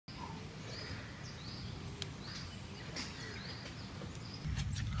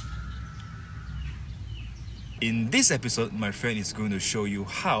In this episode, my friend is going to show you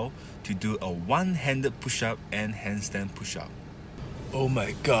how to do a one-handed push-up and handstand push-up. Oh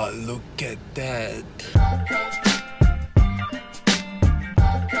my god, look at that!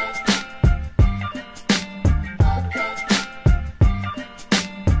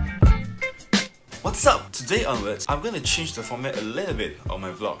 What's up? Today onwards, I'm going to change the format a little bit on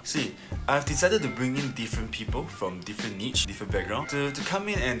my vlog. See, I've decided to bring in different people from different niche, different background to come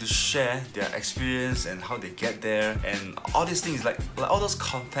in and to share their experience and how they get there and all these things like all those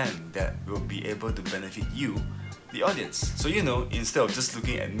content that will be able to benefit you, the audience. So you know, instead of just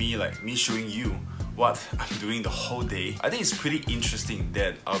looking at me like me showing you what I'm doing the whole day, I think it's pretty interesting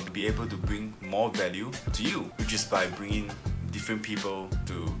that I'll be able to bring more value to you, which is by bringing different people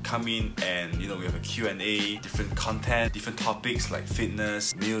to come in and we have a Q&A, different content, different topics like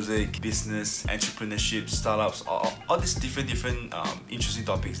fitness, music, business, entrepreneurship, startups, all these different interesting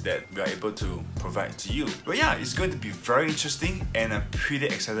topics that we are able to provide to you. But yeah, it's going to be very interesting and I'm pretty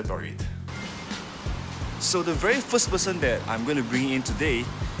excited about it. So the very first person that I'm going to bring in today,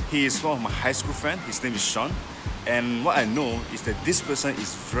 he is one of my high school friends. His name is Sean. And what I know is that this person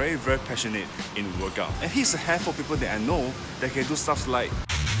is very passionate in workout. And he's a handful of people that I know that can do stuff like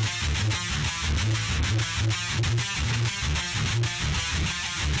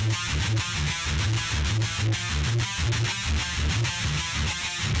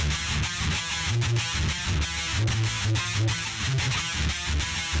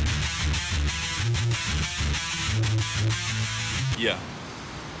yeah.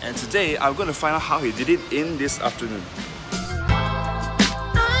 And today, I'm going to find out how he did it in this afternoon.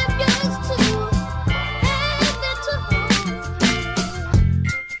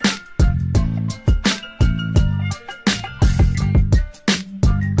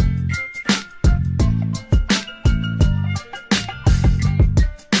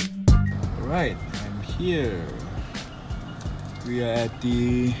 Alright, I'm here. We are at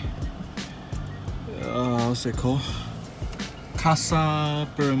the... what's it called? Casa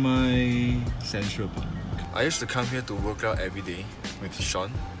Permai Central Park. I used to come here to work out every day with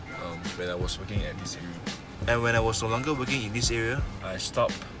Sean when I was working at this area. And when I was no longer working in this area, I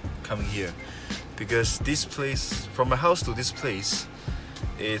stopped coming here because this place, from my house to this place,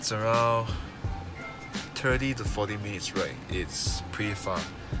 it's around 30 to 40 minutes, right? It's pretty far.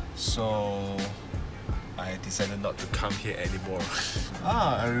 So I decided not to come here anymore.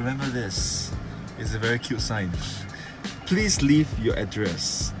 I remember this. It's a very cute sign. Please leave your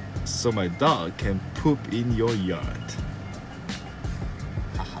address so my dog can poop in your yard.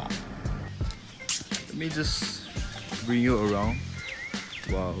 Haha. Let me just bring you around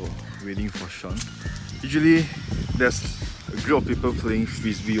while waiting for Sean. Usually there's a group of people playing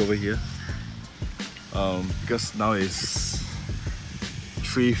frisbee over here. Because now it's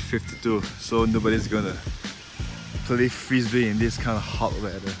 3:52, so nobody's gonna play frisbee in this kind of hot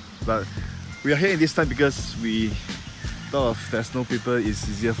weather. But we are here in this time because we thought if there's no people, it's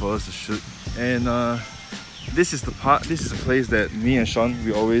easier for us to shoot. And this is the place that me and Sean,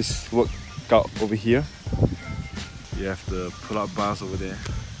 we always work out over here. You have the pull-up bars over there.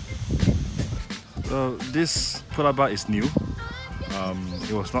 So this pull-up bar is new.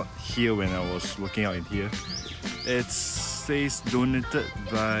 It was not here when I was working out in here. It says donated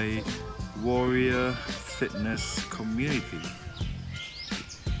by Warrior Fitness Community.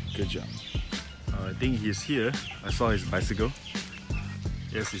 Good job. I think he's here. I saw his bicycle.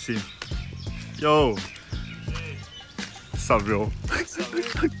 Yes, it's him. Yo! Hey. What's up, bro?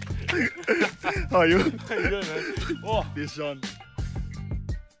 How are you? Good, man. Oh, this Sean.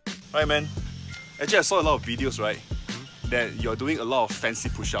 Right, man. Actually, I saw a lot of videos, right? That you're doing a lot of fancy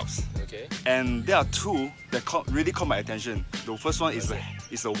push-ups. Okay. And there are two that really caught my attention. The first one is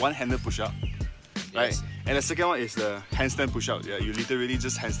a one-handed push-up. Right? Yes. And the second one is the handstand push-up. Yeah, you literally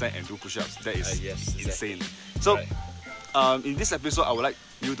just handstand and do push-ups. That is insane. Exactly. So, in this episode, I would like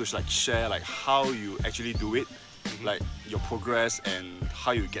you to share how you actually do it, like your progress and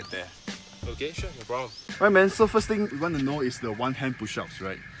how you get there. Okay, sure, no problem. Right, man. So first thing we want to know is the one-hand push-ups,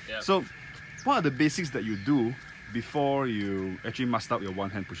 right? Yeah. So, what are the basics that you do before you actually master out your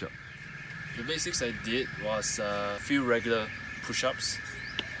one-hand push-up? The basics I did was a few regular push-ups,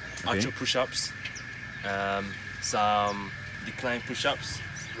 archer push-ups. Some decline push-ups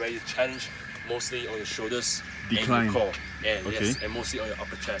where you challenge mostly on your shoulders and your core, and mostly on your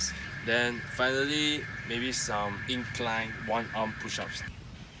upper chest. Then finally, maybe some incline one-arm push-ups.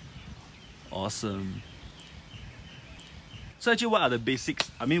 Awesome. So actually, what are the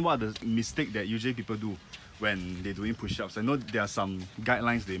basics? I mean, what are the mistakes that usually people do when they're doing push-ups? I know there are some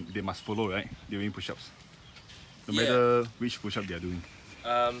guidelines they must follow, right? During push-ups. No matter which push-up they are doing.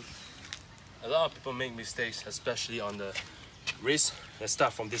 a lot of people make mistakes, especially on the wrist. Let's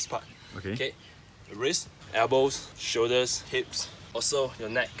start from this part. Okay. The wrist, elbows, shoulders, hips, also your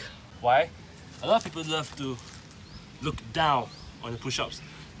neck. Why? A lot of people love to look down on the push-ups.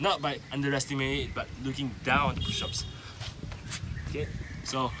 Not by underestimating it, but looking down on the push-ups. Okay,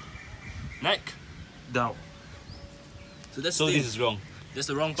 so neck, down. So that's this is wrong. That's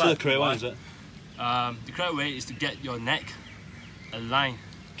the wrong part. So the correct one is what? The correct way is to get your neck aligned.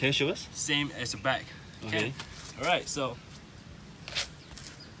 Can you show us? Same as the back. Okay. Alright, so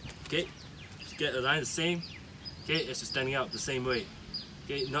okay, just get aligned the same. Okay, as you're standing up the same way.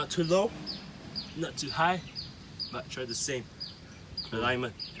 Okay, not too low, not too high, but try the same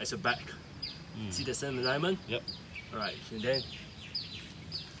alignment as your back. See the same alignment? Yep. Alright, and then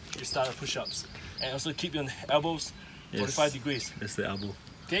you start the push-ups. And also keep your elbows 45 degrees. That's the elbow.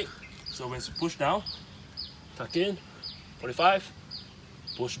 Okay, so when you push down, tuck in, 45,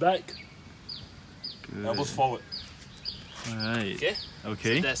 push back, Good. elbows forward. Alright. Okay?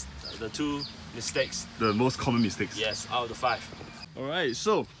 Okay. So that's the 2 mistakes. The most common mistakes. Yes, out of the 5. Alright,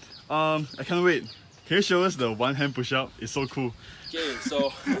 so I can't wait. Can you show us the one hand push-up? It's so cool. Okay,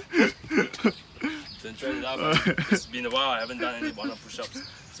 so then try it out. It's been a while, I haven't done any one-arm push-ups.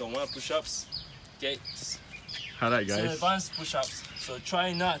 So one-arm push-ups, okay. Highlight, guys. So advanced push-ups. So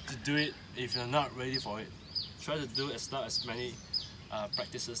try not to do it if you're not ready for it. Try to do as many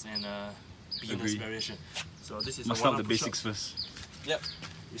practices and beginner's variation. So this is Must start with the basics first. Yep.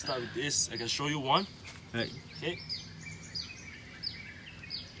 We start with this. I can show you one. Right. Okay.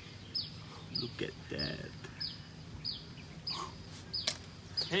 Look at that.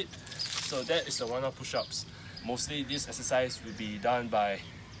 Okay. So that is the one-arm push-ups. Mostly this exercise will be done by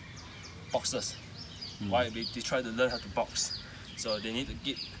boxers. Why? They try to learn how to box. So they need to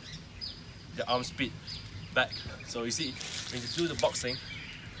get the arm speed back. So you see, when you do the boxing,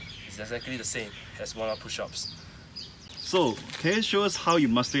 it's exactly the same as one-arm push-ups. So, can you show us how you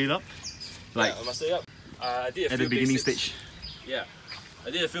muster it up? Like, yeah, I muster it up. I did a at few the beginning basics. stage. Yeah, I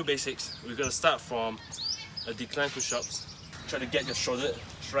did a few basics. We're gonna start from a decline push-ups. Try to get your shoulder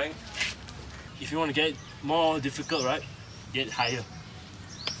strength. If you want to get more difficult, right? Get higher.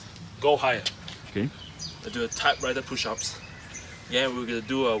 Go higher. Okay. I do a typewriter push-ups. Yeah, we're gonna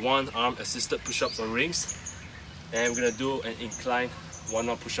do a one-arm assisted push-ups on rings, and we're gonna do an incline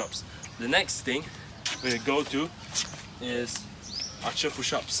one-arm push-ups. The next thing we're gonna go to is archer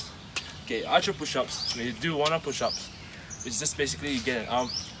push-ups. Okay, archer push-ups. When you do one-arm push-ups, it's just basically you get an arm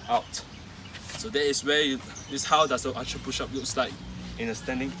out. So that is where this is how does the archer push-up looks like in a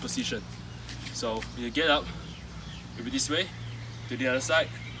standing position. So when you get up, you'll be this way, to the other side,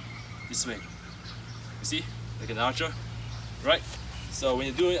 this way. You see, like an archer, right? So when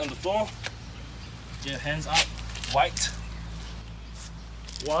you do it on the floor, get your hands up, wide.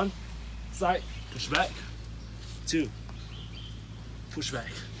 1, side, push back. 2, push back.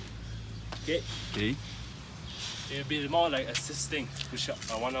 Okay? Okay. It'll be more like assisting push-up,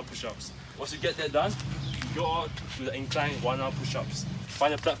 one-arm push-ups. Once you get that done, go on to the incline one-arm push-ups.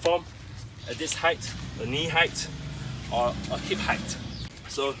 Find a platform at this height, a knee height, or a hip height.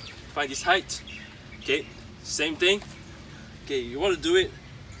 So find this height. Okay, same thing. Okay, you want to do it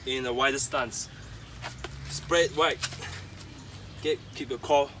in a wider stance. Spread wide. Okay, keep your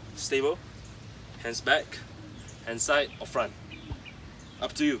core stable. Hands back, hand side or front.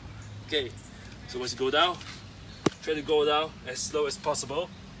 Up to you. Okay, so once you go down, try to go down as slow as possible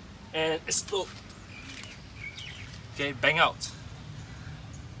and explode. Okay, bang out.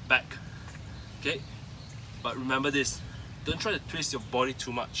 Back. Okay, but remember this. Don't try to twist your body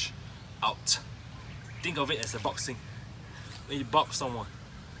too much. Out. Think of it as a boxing. When you box someone,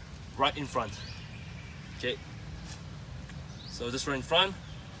 right in front. Okay. So just right in front.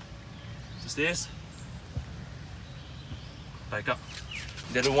 Just this. Back up.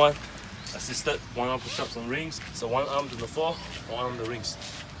 The other one, assisted one-arm push-ups on rings. So one arm to the floor, one arm to the rings.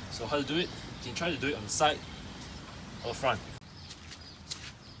 So how to do it? You can try to do it on the side or front.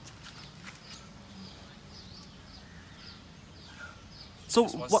 So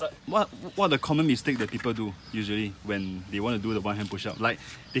what are the common mistakes that people do usually when they want to do the one hand push up? Like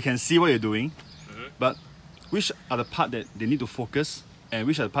they can see what you're doing, but which are the part that they need to focus and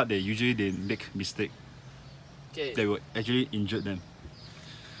which are the part that usually they make mistake that will actually injure them?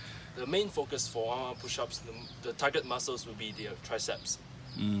 The main focus for one-arm push-ups, the target muscles will be the triceps.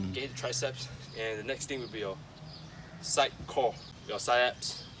 Okay, the triceps, and the next thing will be your side core, your side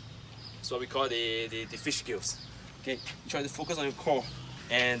abs. It's what we call the fish scales. Okay, try to focus on your core.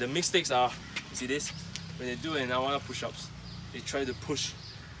 And the mistakes are, you see this? When they do an one-arm push-ups, they try to push,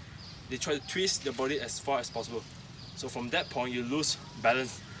 they try to twist the body as far as possible. So from that point, you lose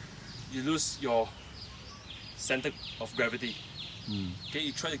balance you lose your center of gravity. Okay,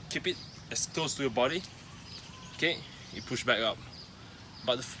 you try to keep it as close to your body. Okay, you push back up.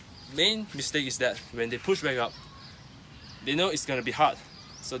 But the main mistake is that when they push back up, they know it's gonna be hard,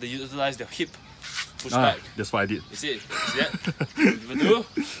 so they utilize their hip push back. That's what I did. You see it? See that? You do.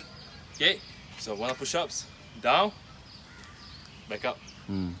 Okay, so 1 push-ups, down, back up.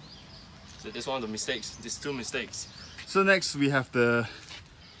 So that's one of the mistakes. These 2 mistakes. So next we have the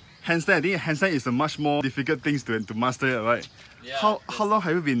handstand. I think handstand is a much more difficult thing to master it, right? Yeah, how long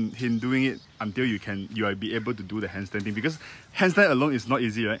have you been doing it until you will be able to do the handstand thing? Because handstand alone is not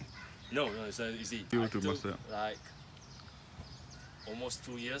easy, right? No, it's not easy. To master. Like almost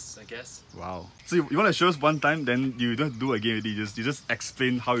 2 years, I guess. Wow. So you want to show us one time, then you don't have to do it again already. You just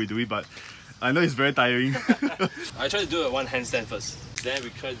explain how you do it, but I know it's very tiring. I try to do one handstand first. Then we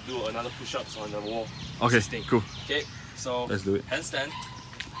try to do another push-ups on the wall. Okay, cool. Okay, so let's do it. Handstand.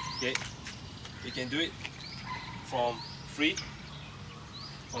 Okay, you can do it from free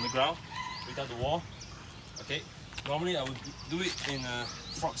on the ground, without the wall. Okay, normally I would do it in a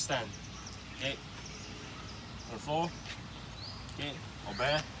frog stand. Okay, on the floor. Okay, or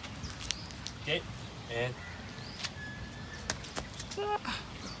bear. Okay, and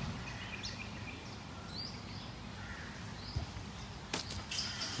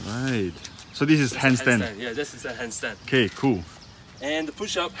right. So this is handstand. Yeah, this is a handstand. Okay, cool. And the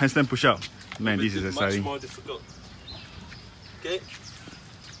push-up. Handstand push-up. Man, this is exciting. Much more difficult. Okay.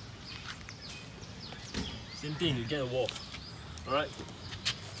 Same thing. You get a wall. All right.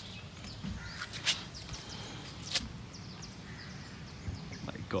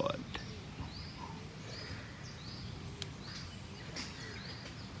 My God.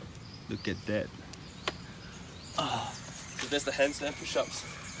 Look at that. So that's the handstand push-ups.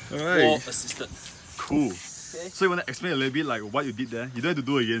 Alright. Wall assisted. Cool. Okay. So you want to explain a little bit like what you did there? You don't have to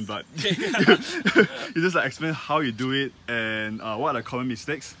do it again, but you just like explain how you do it and what are the common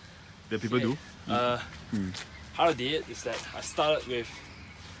mistakes that people do? How I did it is that I started with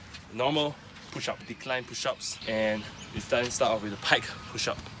normal push-up, decline push-ups, and we start off with a pike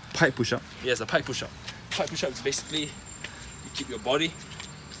push-up. Pike push-up? Yes, a pike push-up. Pike push-up is basically you keep your body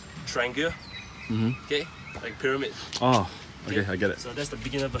triangular, okay, like pyramid. Oh, okay, I get it. So that's the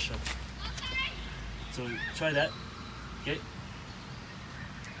beginner version. So try that, okay.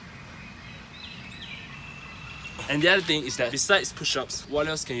 And the other thing is that besides push-ups, what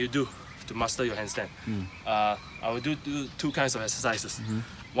else can you do to master your handstand? I will do 2 kinds of exercises.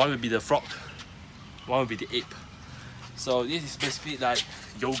 One will be the frog, one will be the ape. So this is basically like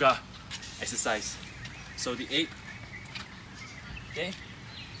yoga exercise. So the ape, okay.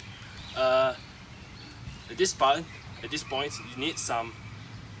 At this point, you need some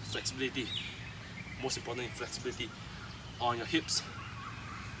flexibility. Most importantly, flexibility on your hips,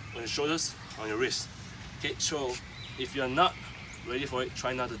 on your shoulders, on your wrists. Okay, so if you're not ready for it,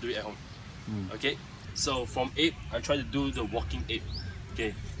 try not to do it at home. Okay, so from ape, I try to do the walking ape.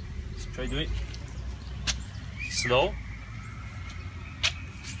 Okay, try to do it slow.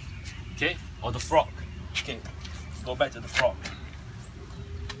 Okay, or the frog. Okay, go back to the frog.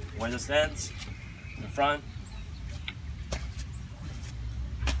 When the stance in front,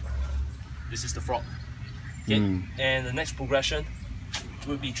 this is the frog. Okay, and the next progression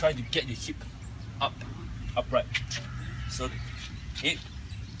will be trying to get your hip upright. So hip,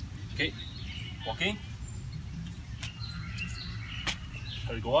 okay, walking,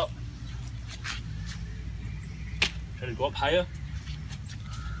 try to go up, higher.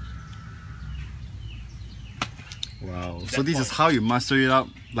 Wow. So this is how you master it up,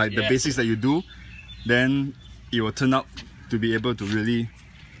 like the basics that you do, then it will turn out to be able to really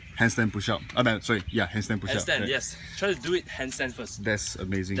handstand push-up. Handstand push-up. Handstand, yes. Try to do it handstand first. That's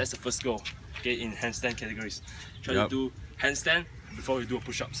amazing. That's the first goal, okay, in handstand categories. Try to do handstand before you do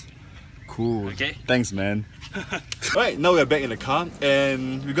push-ups. Cool. Okay. Thanks, man. Alright, now we're back in the car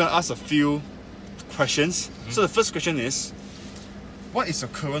and we're gonna ask a few questions. So the first question is, what is your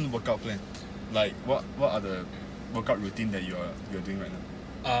current workout plan? Like, what are the workout routine that you're doing right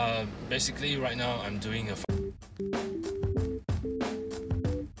now? Basically, right now I'm doing a